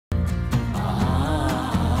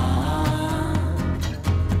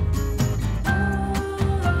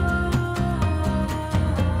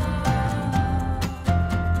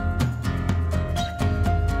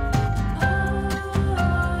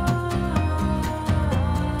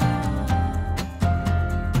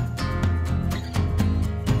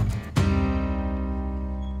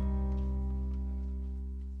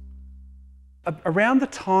around the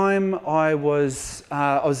time I was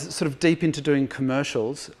sort of deep into doing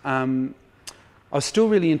commercials, I was still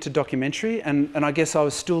really into documentary, and I guess I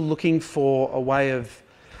was still looking for a way of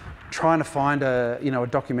trying to find a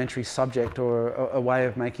documentary subject or a way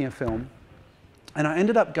of making a film. And I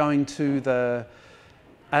ended up going to the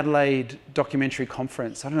Adelaide Documentary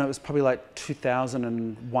Conference. I don't know, it was probably like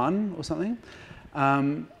 2001 or something.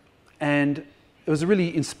 And it was a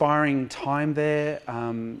really inspiring time there,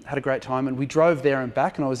 had a great time, and we drove there and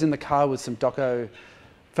back, and I was in the car with some fellow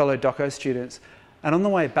doco students, and on the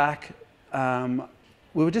way back,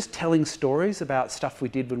 we were just telling stories about stuff we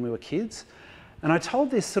did when we were kids. And I told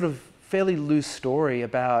this sort of fairly loose story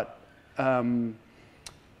about when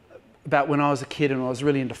I was a kid and I was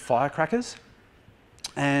really into firecrackers.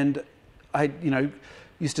 And I,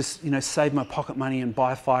 used to, save my pocket money and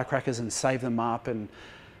buy firecrackers and save them up. And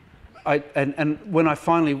when I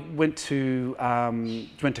finally went to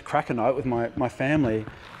cracker night with my family,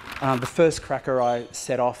 the first cracker I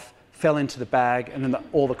set off fell into the bag, and then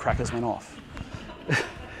all the crackers went off.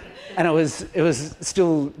 And it was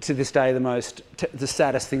still to this day the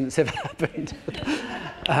saddest thing that's ever happened.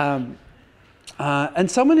 And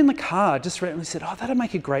someone in the car just randomly said, "Oh, that'd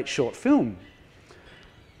make a great short film."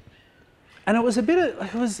 And it was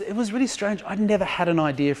it was really strange. I'd never had an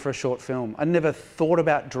idea for a short film. I never thought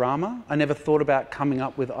about drama. I never thought about coming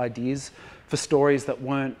up with ideas for stories that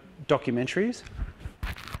weren't documentaries.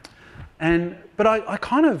 But I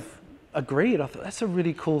kind of agreed. I thought that's a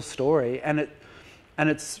really cool story, and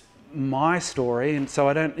it's my story, and so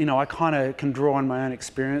I don't, I kind of can draw on my own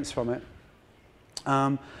experience from it.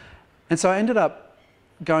 And so I ended up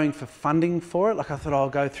going for funding for it. Like I thought I'll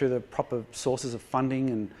go through the proper sources of funding,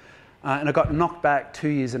 and I got knocked back 2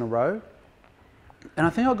 years in a row. And I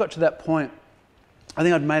think I got to that point. I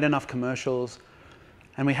think I'd made enough commercials,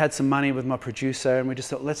 and we had some money with my producer, and we just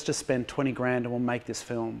thought, let's just spend 20 grand and we'll make this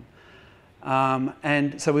film.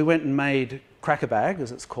 And so we went and made Cracker Bag,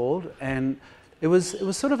 as it's called, and it was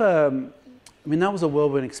sort of that was a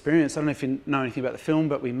whirlwind experience. I don't know if you know anything about the film,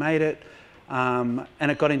 but we made it, and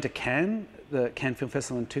it got into Cannes, the Cannes Film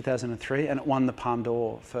Festival in 2003, and it won the Palme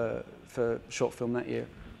d'Or for short film that year.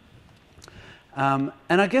 And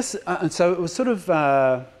I guess, and so it was sort of,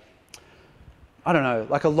 I don't know,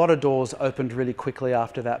 like a lot of doors opened really quickly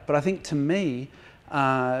after that. But I think to me,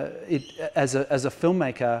 as a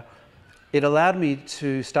filmmaker, it allowed me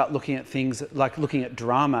to start looking at things, like looking at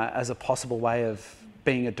drama as a possible way of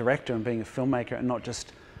being a director and being a filmmaker, and not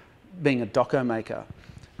just being a doco maker.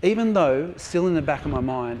 Even though, still in the back of my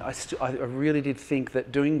mind, I really did think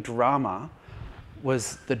that doing drama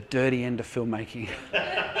was the dirty end of filmmaking.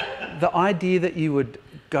 The idea that you would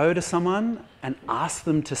go to someone and ask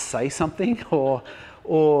them to say something, or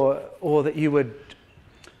that you would,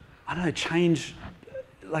 I don't know, change,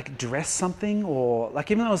 like dress something, or like,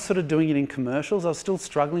 even though I was sort of doing it in commercials, I was still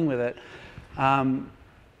struggling with it.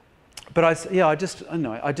 But I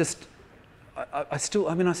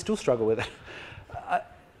still struggle with it.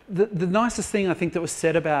 The nicest thing I think that was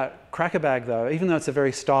said about Cracker Bag, though, even though it's a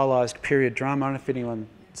very stylised period drama, I don't know if anyone's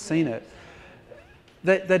seen it,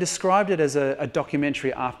 they described it as a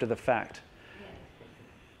documentary after the fact.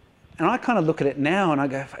 And I kind of look at it now and I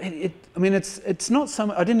go, it's not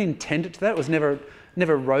some, I didn't intend it to that. It was never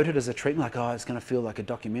wrote it as a treatment, like, oh, it's going to feel like a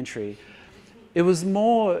documentary. It was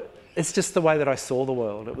more, it's just the way that I saw the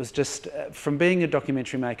world. It was just, from being a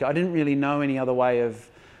documentary maker, I didn't really know any other way of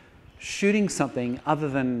shooting something other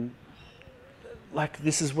than, like,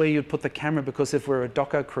 this is where you'd put the camera, because if we're a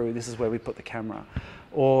doco crew, this is where we put the camera.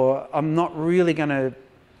 Or I'm not really going to,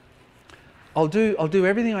 I'll do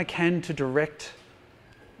everything I can to direct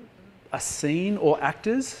a scene or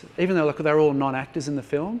actors, even though, like, they're all non-actors in the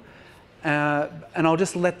film. And I'll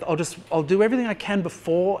do everything I can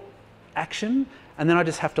before action, and then I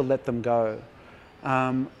just have to let them go.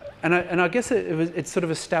 And I guess it sort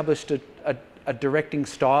of established a directing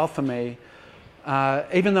style for me,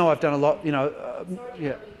 even though I've done a lot, yeah. Did you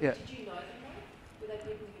know them? Were they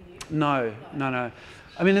people you knew? No.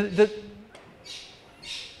 I mean, the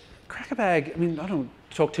Cracker Bag, I don't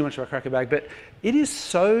talk too much about Cracker Bag, but it is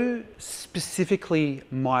so specifically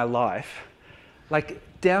my life, like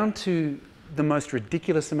down to the most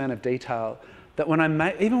ridiculous amount of detail, that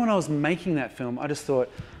even when I was making that film, I just thought,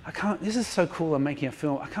 this is so cool, I'm making a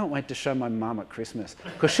film, I can't wait to show my mum at Christmas,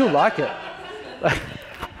 because she'll like it. Like,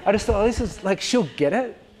 I just thought, oh, this is, like, she'll get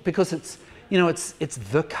it, because it's, it's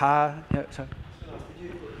the car.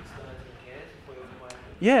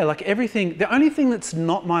 Yeah, like everything. The only thing that's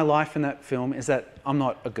not my life in that film is that I'm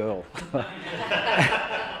not a girl.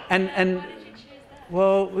 and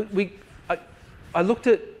well, I looked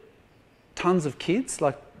at tons of kids,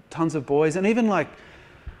 like tons of boys, and even like,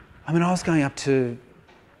 I mean, I was going up to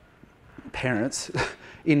parents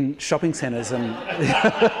in shopping centres and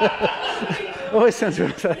always sounds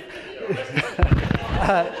really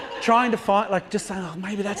trying to find, like, just saying, oh,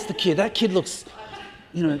 maybe that's the kid. That kid looks,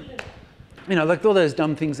 you know, like all those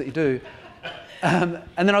dumb things that you do. And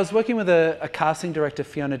then I was working with a casting director,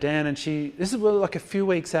 Fiona Dan, and this is like a few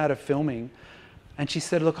weeks out of filming, and she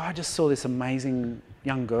said, look, I just saw this amazing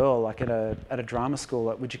young girl, like at a drama school.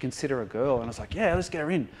 Like, would you consider a girl? And I was like, yeah, let's get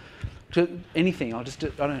her in. Anything, I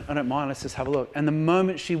don't mind. Let's just have a look. And the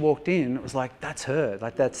moment she walked in, it was like, that's her.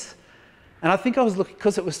 Like that's, and I think I was looking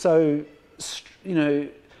because it was so, you know,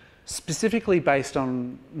 specifically based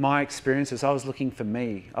on my experiences. I was looking for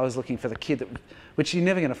me. I was looking for the kid which you're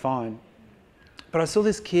never going to find. But I saw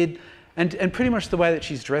this kid, and pretty much the way that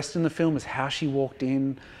she's dressed in the film is how she walked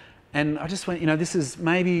in. And I just went, you know, this is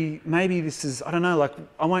maybe this is, I don't know, like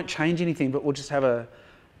I won't change anything, but we'll just have a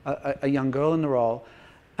young girl in the role.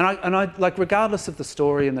 And I like, regardless of the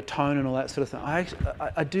story and the tone and all that sort of thing,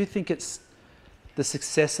 I do think it's the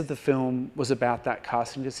success of the film was about that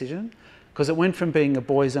casting decision, because it went from being a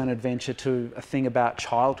boy's own adventure to a thing about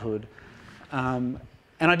childhood. And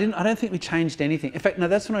I don't think we changed anything. In fact, no,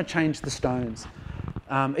 that's when I changed the Stones.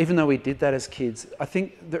 Even though we did that as kids, I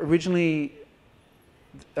think that originally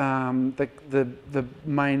the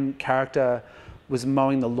main character was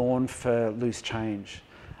mowing the lawn for loose change,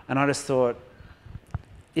 and I just thought,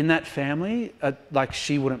 in that family, like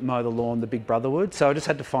she wouldn't mow the lawn, the big brother would. So I just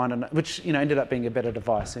had to find which, you know, ended up being a better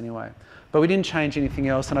device anyway. But we didn't change anything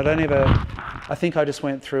else, and I think I just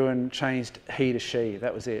went through and changed he to she.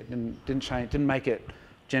 That was it, and didn't make it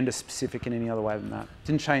gender specific in any other way than that.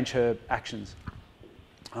 Didn't change her actions.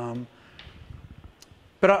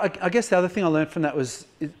 But I guess the other thing I learned from that was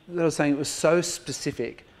that I was saying it was so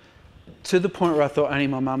specific to the point where I thought only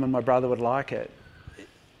my mum and my brother would like it.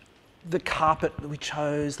 The carpet that we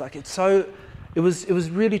chose, like it was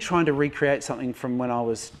really trying to recreate something from when I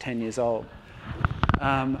was 10 years old.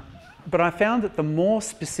 But I found that the more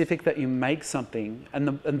specific that you make something, and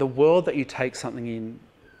the world that you take something in,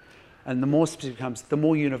 and the more specific it becomes, the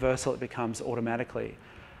more universal it becomes automatically.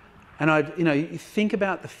 And you think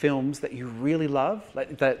about the films that you really love,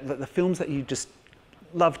 like the films that you just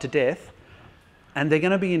love to death, and they're going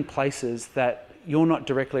to be in places that you're not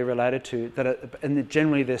directly related to, and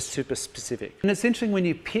generally they're super specific. And it's interesting when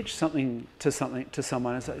you pitch something to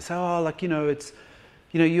someone, and say, oh, like, you know, it's,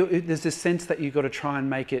 you know, there's this sense that you've got to try and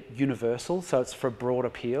make it universal, so it's for broad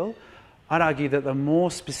appeal. I'd argue that the more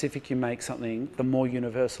specific you make something, the more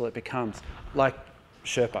universal it becomes. Like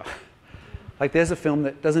Sherpa. Like, there's a film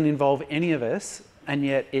that doesn't involve any of us, and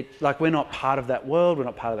yet we're not part of that world, we're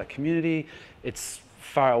not part of that community. It's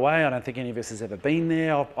far away. I don't think any of us has ever been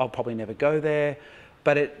there. I'll probably never go there.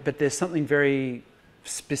 But there's something very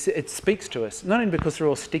specific. It speaks to us, not only because we're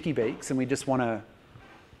all sticky beaks and we just want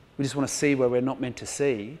to see where we're not meant to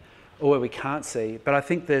see, or where we can't see. But I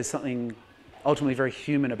think there's something ultimately very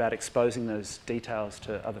human about exposing those details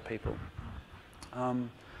to other people.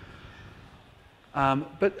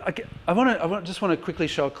 But I just want to quickly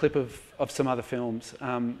show a clip of some other films.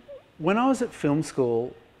 When I was at film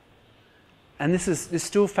school, and this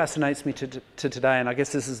still fascinates me to today, and I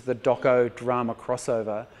guess this is the doco drama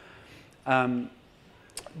crossover. I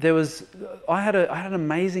had an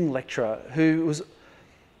amazing lecturer who was,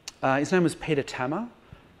 his name was Peter Tammer,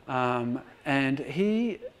 and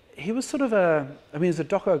he was sort of he was a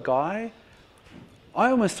doco guy.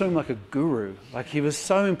 I almost saw him like a guru. Like, he was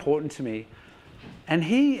so important to me. And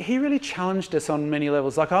he really challenged us on many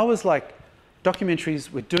levels. Like, I was like,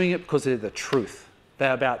 documentaries, we're doing it because they're the truth.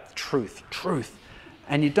 They're about truth.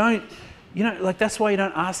 And you don't, like, that's why you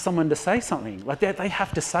don't ask someone to say something. Like, they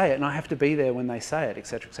have to say it, and I have to be there when they say it,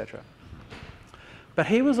 etc., etc. But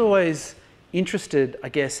he was always interested, I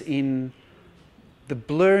guess, in the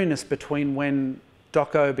blurriness between when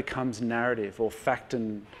doco becomes narrative or fact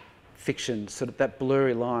and fiction, sort of that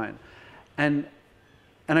blurry line. And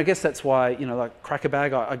I guess that's why, like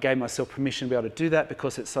Crackerbag, I gave myself permission to be able to do that,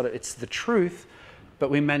 because it's the truth, but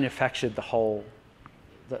we manufactured the whole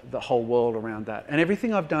world around that. And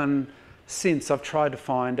everything I've done since, I've tried to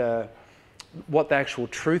find what the actual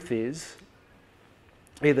truth is.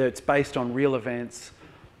 Either it's based on real events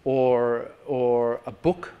or a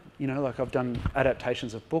book, like I've done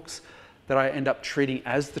adaptations of books that I end up treating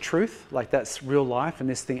as the truth, like that's real life and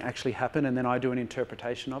this thing actually happened, and then I do an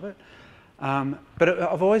interpretation of it. But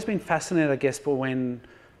I've always been fascinated, I guess, by when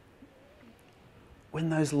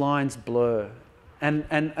those lines blur. And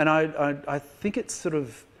I think it's sort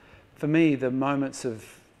of, for me, the moments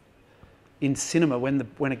in cinema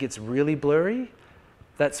when it gets really blurry,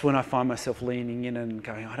 that's when I find myself leaning in and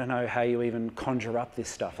going, I don't know how you even conjure up this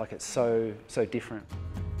stuff. Like, it's so different.